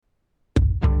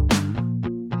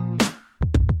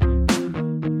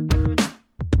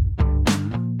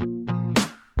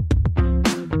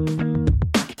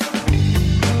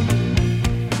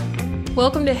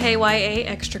Welcome to Hey YA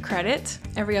Extra Credit.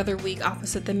 Every other week,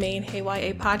 opposite the main Hey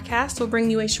YA podcast, we'll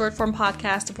bring you a short-form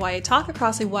podcast of YA talk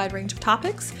across a wide range of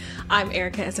topics. I'm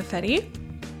Erica Ezeifedi.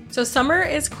 So summer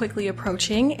is quickly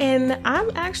approaching, and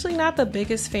I'm actually not the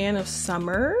biggest fan of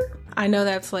summer. I know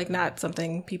that's not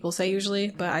something people say usually,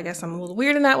 but I guess I'm a little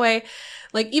weird in that way.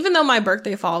 Even though my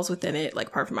birthday falls within it,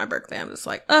 apart from my birthday, I'm just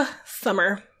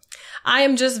summer. I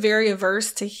am just very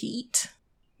averse to heat.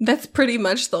 That's pretty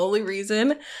much the only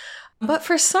reason. But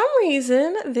for some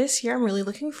reason, this year I'm really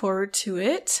looking forward to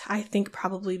it. I think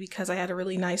probably because I had a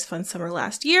really nice, fun summer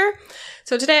last year.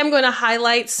 So today I'm going to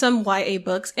highlight some YA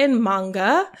books and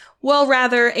manga. Well,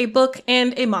 rather a book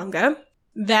and a manga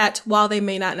that, while they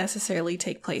may not necessarily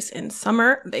take place in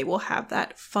summer, they will have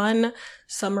that fun,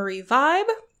 summery vibe.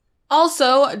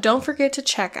 Also, don't forget to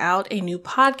check out a new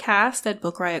podcast that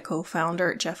Book Riot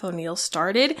co-founder Jeff O'Neill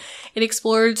started. It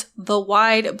explores the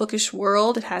wide bookish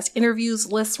world. It has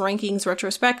interviews, lists, rankings,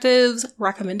 retrospectives,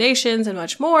 recommendations, and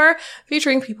much more,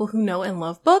 featuring people who know and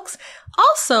love books.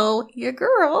 Also, your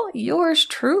girl, yours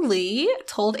truly,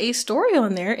 told a story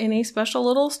on there in a special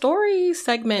little story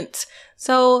segment.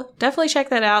 So definitely check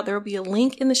that out. There will be a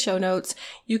link in the show notes.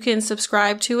 You can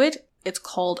subscribe to it. It's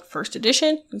called First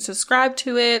Edition. You can subscribe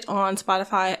to it on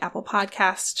Spotify, Apple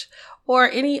Podcast, or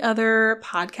any other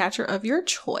podcatcher of your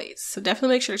choice. So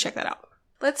definitely make sure to check that out.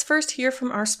 Let's first hear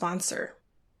from our sponsor.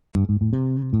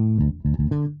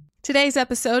 Today's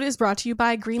episode is brought to you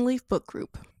by Greenleaf Book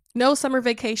Group. No summer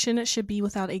vacation should be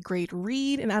without a great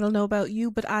read, and I don't know about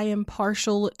you, but I am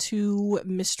partial to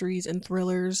mysteries and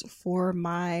thrillers for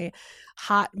my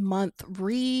hot month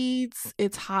reads.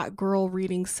 It's hot girl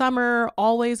reading summer,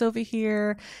 always over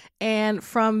here. And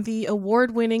from the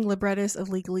award-winning librettist of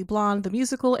Legally Blonde, the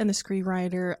musical, and the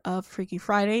screenwriter of Freaky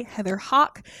Friday, Heather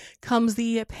Hawk, comes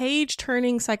the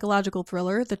page-turning psychological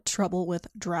thriller, The Trouble with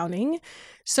Drowning.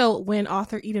 So when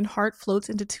author Eden Hart floats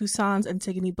into Tucson's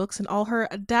Antigone Books in all her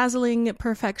dazzling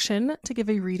perfection to give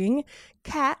a reading,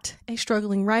 Kat, a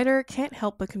struggling writer, can't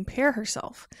help but compare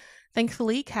herself.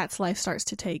 Thankfully, Kat's life starts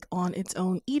to take on its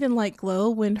own Eden-like glow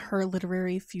when her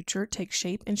literary future takes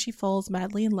shape and she falls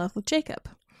madly in love with Jacob.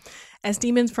 As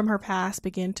demons from her past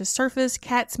begin to surface,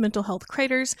 Kat's mental health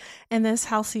craters, and this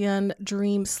halcyon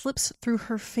dream slips through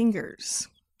her fingers.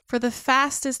 For the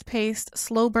fastest-paced,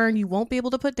 slow burn you won't be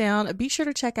able to put down, be sure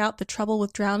to check out The Trouble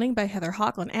with Drowning by Heather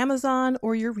Hawk on Amazon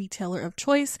or your retailer of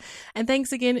choice. And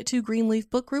thanks again to Greenleaf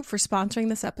Book Group for sponsoring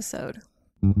this episode.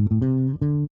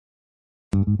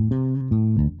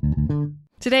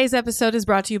 Today's episode is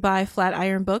brought to you by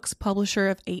Flatiron Books, publisher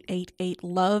of 888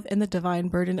 Love and the Divine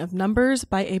Burden of Numbers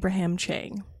by Abraham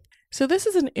Chang. So this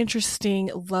is an interesting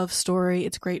love story.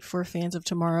 It's great for fans of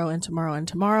Tomorrow and Tomorrow and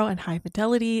Tomorrow and High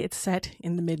Fidelity. It's set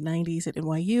in the mid-90s at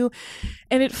NYU,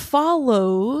 and it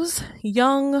follows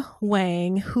young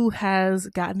Wang, who has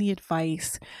gotten the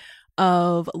advice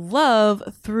of love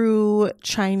through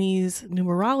Chinese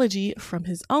numerology from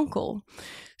his uncle.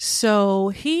 So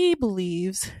he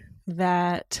believes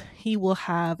that he will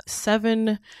have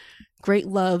 7 great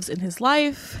loves in his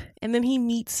life, and then he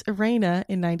meets Irena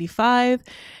in 95,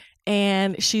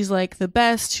 and she's the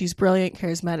best. She's brilliant,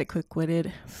 charismatic,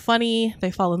 quick-witted, funny.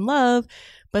 They fall in love,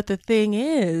 but the thing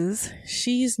is,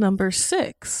 she's number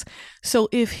 6. So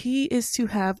if he is to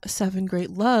have 7 great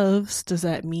loves, does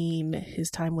that mean his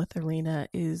time with Irena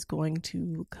is going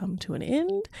to come to an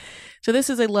end? So this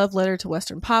is a love letter to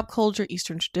Western pop culture,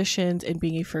 Eastern traditions, and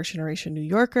being a first-generation New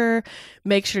Yorker.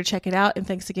 Make sure to check it out. And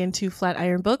thanks again to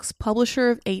Flatiron Books,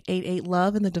 publisher of 888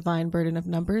 Love and the Divine Burden of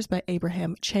Numbers by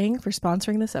Abraham Chang, for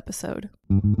sponsoring this episode.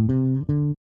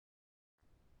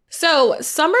 So,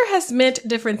 summer has meant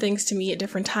different things to me at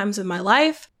different times in my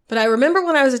life, but I remember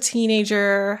when I was a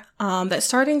teenager that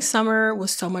starting summer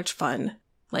was so much fun,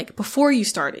 before you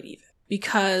started even,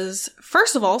 because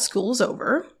first of all, school's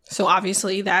over, so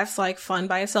obviously that's fun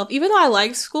by itself. Even though I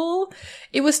liked school,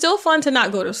 it was still fun to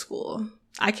not go to school.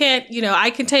 I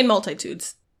contain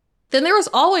multitudes. Then there was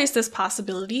always this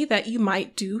possibility that you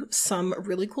might do some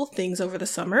really cool things over the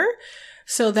summer,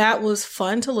 so that was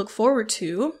fun to look forward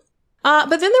to. But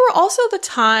then there were also the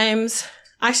times,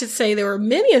 I should say there were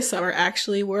many a summer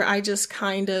actually, where I just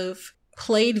kind of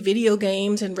played video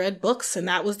games and read books, and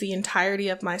that was the entirety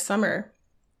of my summer.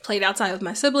 Played outside with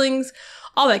my siblings,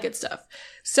 all that good stuff.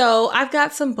 So I've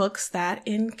got some books that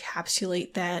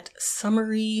encapsulate that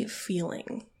summery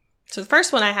feeling. So the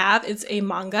first one I have is a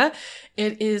manga.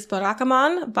 It is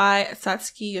Barakamon by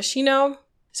Satsuki Yoshino.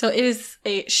 So it is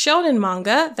a shonen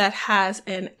manga that has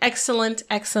an excellent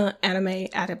anime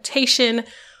adaptation.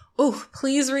 Oh,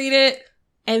 please read it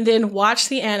and then watch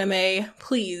the anime.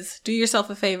 Please do yourself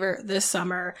a favor this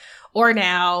summer or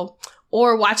now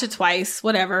or watch it twice,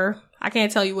 whatever. I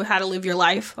can't tell you how to live your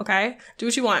life, okay? Do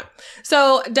what you want.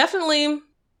 So definitely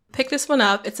pick this one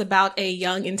up. It's about a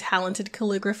young and talented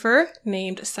calligrapher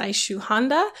named Saishu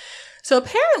Handa. So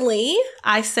apparently,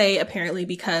 I say apparently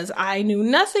because I knew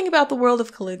nothing about the world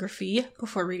of calligraphy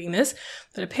before reading this,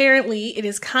 but apparently it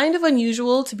is kind of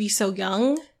unusual to be so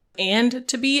young and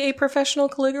to be a professional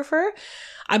calligrapher.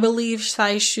 I believe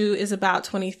Saishu is about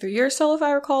 23 or so, if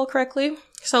I recall correctly.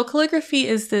 So calligraphy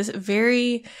is this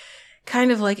very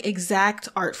kind of like exact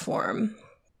art form.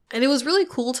 And it was really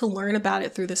cool to learn about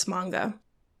it through this manga.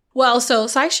 Well, so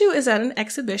Saishu is at an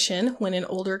exhibition when an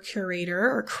older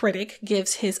curator or critic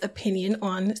gives his opinion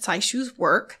on Saishu's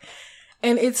work.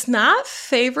 And it's not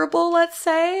favorable, let's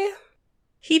say.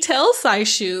 He tells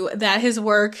Saishu that his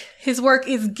work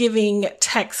is giving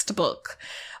textbook,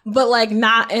 but like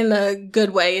not in a good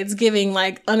way. It's giving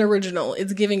like unoriginal.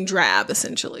 It's giving drab,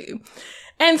 essentially.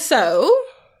 And so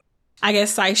I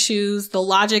guess the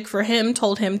logic for him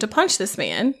told him to punch this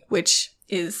man, which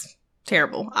is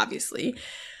terrible, obviously.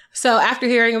 So after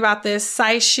hearing about this,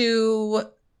 Saishu's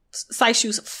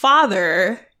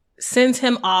father sends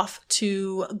him off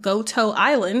to Goto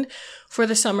Island for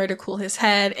the summer to cool his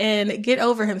head and get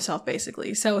over himself,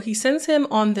 basically. So he sends him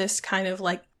on this kind of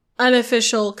like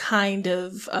unofficial kind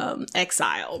of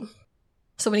exile.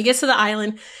 So when he gets to the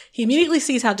island, he immediately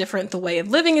sees how different the way of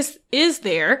living is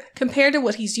there compared to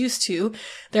what he's used to.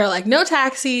 There are like no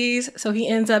taxis, so he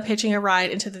ends up hitching a ride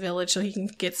into the village so he can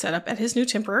get set up at his new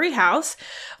temporary house.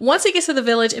 Once he gets to the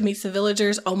village and meets the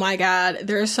villagers, oh my God,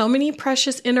 there are so many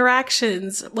precious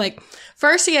interactions. Like,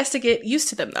 first he has to get used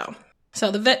to them though.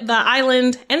 So the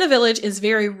island and the village is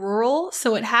very rural,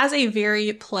 so it has a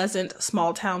very pleasant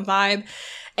small town vibe,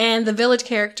 and the village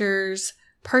characters'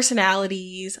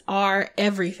 personalities are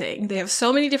everything. They have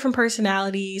so many different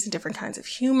personalities and different kinds of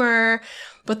humor,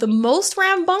 but the most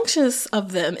rambunctious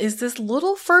of them is this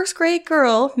little first grade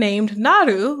girl named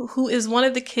Naru, who is one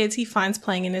of the kids he finds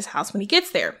playing in his house when he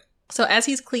gets there. So as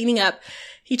he's cleaning up,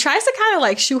 he tries to kind of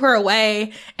like shoo her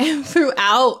away, and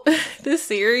throughout this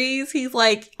series, he's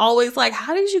like always like,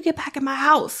 how did you get back in my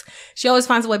house? She always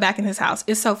finds a way back in his house.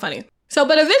 It's so funny. So,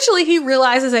 but eventually he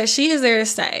realizes that she is there to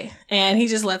stay, and he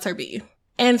just lets her be.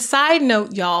 And side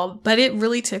note, y'all, but it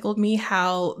really tickled me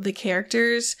how the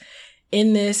characters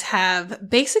in this have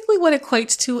basically what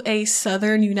equates to a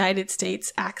Southern United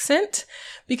States accent,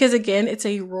 because again, it's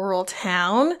a rural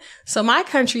town. So my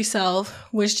country self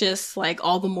was just like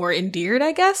all the more endeared,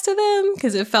 I guess, to them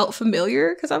because it felt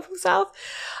familiar because I'm from the South.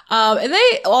 And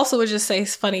they also would just say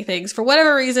funny things. For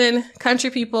whatever reason, country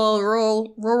people,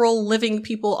 rural living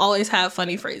people always have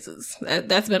funny phrases.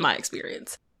 That's been my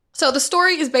experience. So the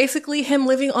story is basically him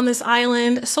living on this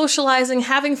island, socializing,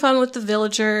 having fun with the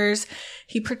villagers.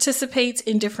 He participates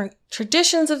in different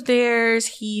traditions of theirs.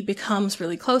 He becomes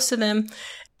really close to them.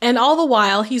 And all the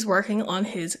while, he's working on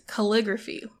his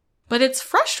calligraphy. But it's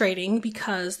frustrating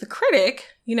because the critic,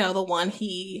 the one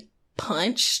he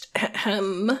punched,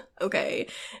 okay,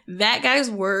 that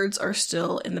guy's words are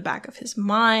still in the back of his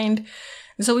mind.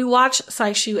 And so we watch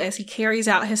Saishu as he carries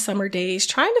out his summer days,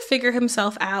 trying to figure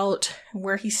himself out,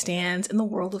 where he stands in the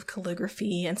world of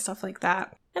calligraphy and stuff like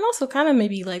that. And also kind of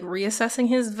maybe like reassessing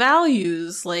his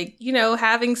values, like,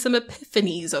 having some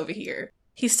epiphanies over here.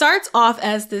 He starts off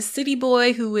as this city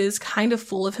boy who is kind of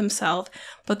full of himself,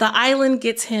 but the island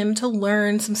gets him to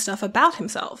learn some stuff about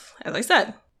himself. As I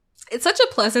said, it's such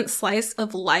a pleasant slice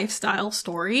of lifestyle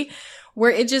story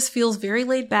where it just feels very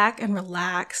laid back and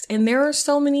relaxed. And there are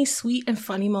so many sweet and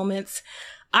funny moments.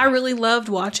 I really loved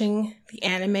watching the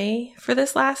anime for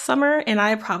this last summer, and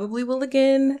I probably will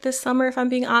again this summer if I'm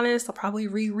being honest. I'll probably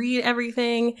reread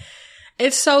everything.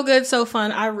 It's so good, so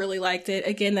fun. I really liked it.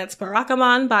 Again, that's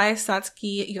Barakamon by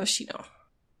Satsuki Yoshino.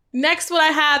 Next, what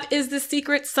I have is The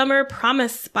Secret Summer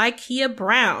Promise by Kia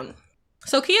Brown.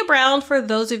 So Kia Brown, for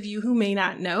those of you who may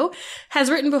not know,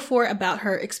 has written before about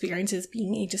her experiences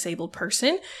being a disabled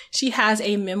person. She has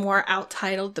a memoir out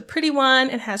titled The Pretty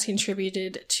One and has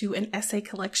contributed to an essay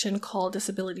collection called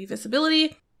Disability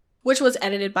Visibility, which was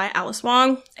edited by Alice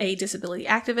Wong, a disability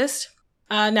activist.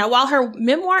 Now, while her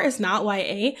memoir is not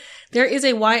YA, there is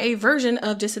a YA version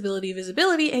of Disability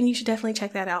Visibility, and you should definitely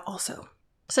check that out also.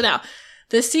 So now,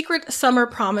 The Secret Summer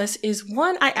Promise is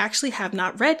one I actually have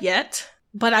not read yet,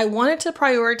 but I wanted to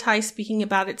prioritize speaking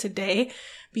about it today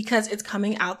because it's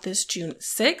coming out this June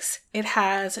 6th. It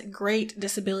has great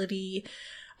disability,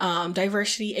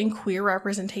 diversity, and queer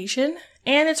representation.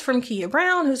 And it's from Kia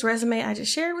Brown, whose resume I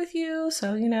just shared with you.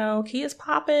 So, Kia's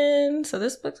popping. So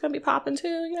this book's gonna be popping too,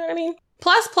 you know what I mean?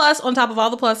 Plus, on top of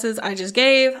all the pluses I just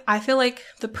gave, I feel like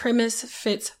the premise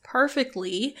fits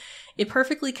perfectly It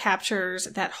perfectly captures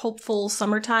that hopeful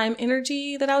summertime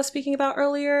energy that I was speaking about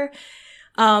earlier,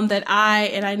 that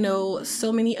I know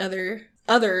so many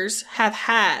others have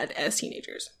had as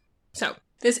teenagers. So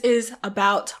this is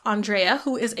about Andrea,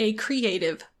 who is a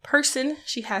creative person.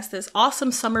 She has this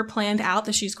awesome summer planned out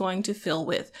that she's going to fill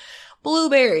with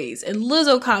blueberries and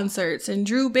Lizzo concerts and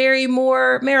Drew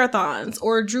Barrymore marathons,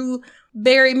 or Drew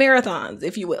Barry marathons,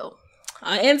 if you will,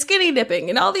 and skinny dipping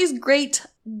and all these great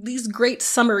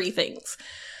summery things.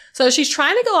 So she's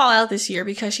trying to go all out this year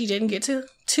because she didn't get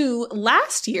to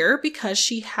last year because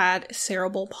she had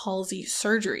cerebral palsy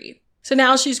surgery. So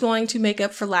now she's going to make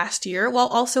up for last year while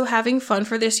also having fun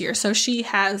for this year. So she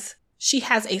has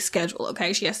a schedule,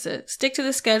 okay? She has to stick to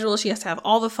the schedule. She has to have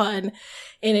all the fun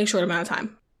in a short amount of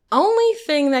time. Only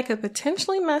thing that could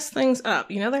potentially mess things up,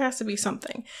 there has to be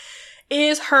something,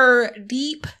 is her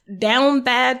deep down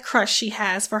bad crush she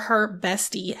has for her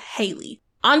bestie, Haley.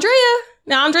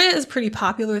 Andrea is pretty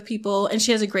popular with people and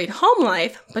she has a great home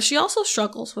life, but she also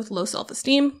struggles with low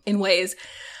self-esteem in ways.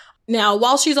 Now,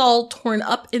 while she's all torn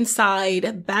up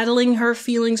inside, battling her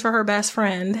feelings for her best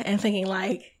friend and thinking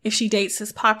like, if she dates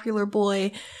this popular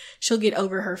boy, she'll get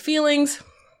over her feelings.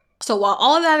 So while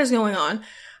all of that is going on,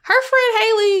 her friend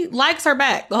Haley likes her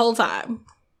back the whole time.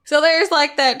 So there's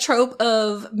like that trope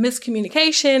of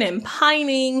miscommunication and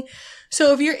pining.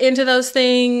 So if you're into those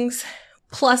things,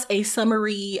 plus a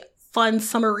fun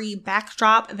summery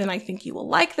backdrop, then I think you will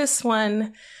like this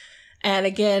one. And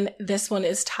again, this one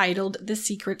is titled The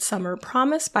Secret Summer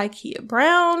Promise by Kia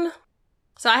Brown.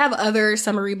 So I have other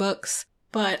summery books,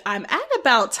 but I'm at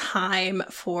about time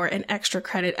for an extra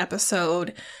credit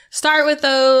episode. Start with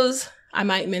those. I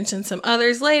might mention some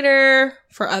others later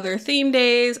for other theme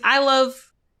days. I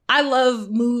love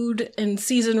mood and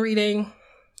season reading.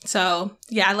 So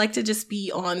yeah, I like to just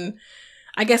be on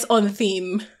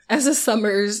theme as the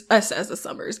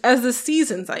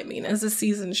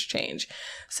seasons change.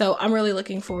 So I'm really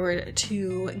looking forward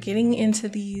to getting into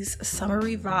these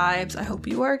summery vibes. I hope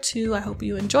you are too. I hope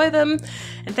you enjoy them.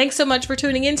 And thanks so much for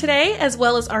tuning in today, as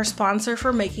well as our sponsor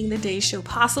for making the day's show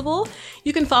possible.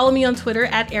 You can follow me on Twitter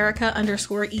at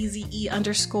Erica_EZE_.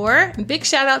 And big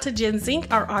shout out to Jen Zink,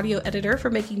 our audio editor, for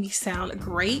making me sound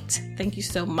great. Thank you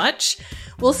so much.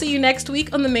 We'll see you next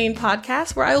week on the main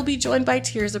podcast, where I will be joined by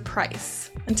Tears of Price.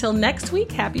 Until next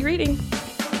week, happy reading.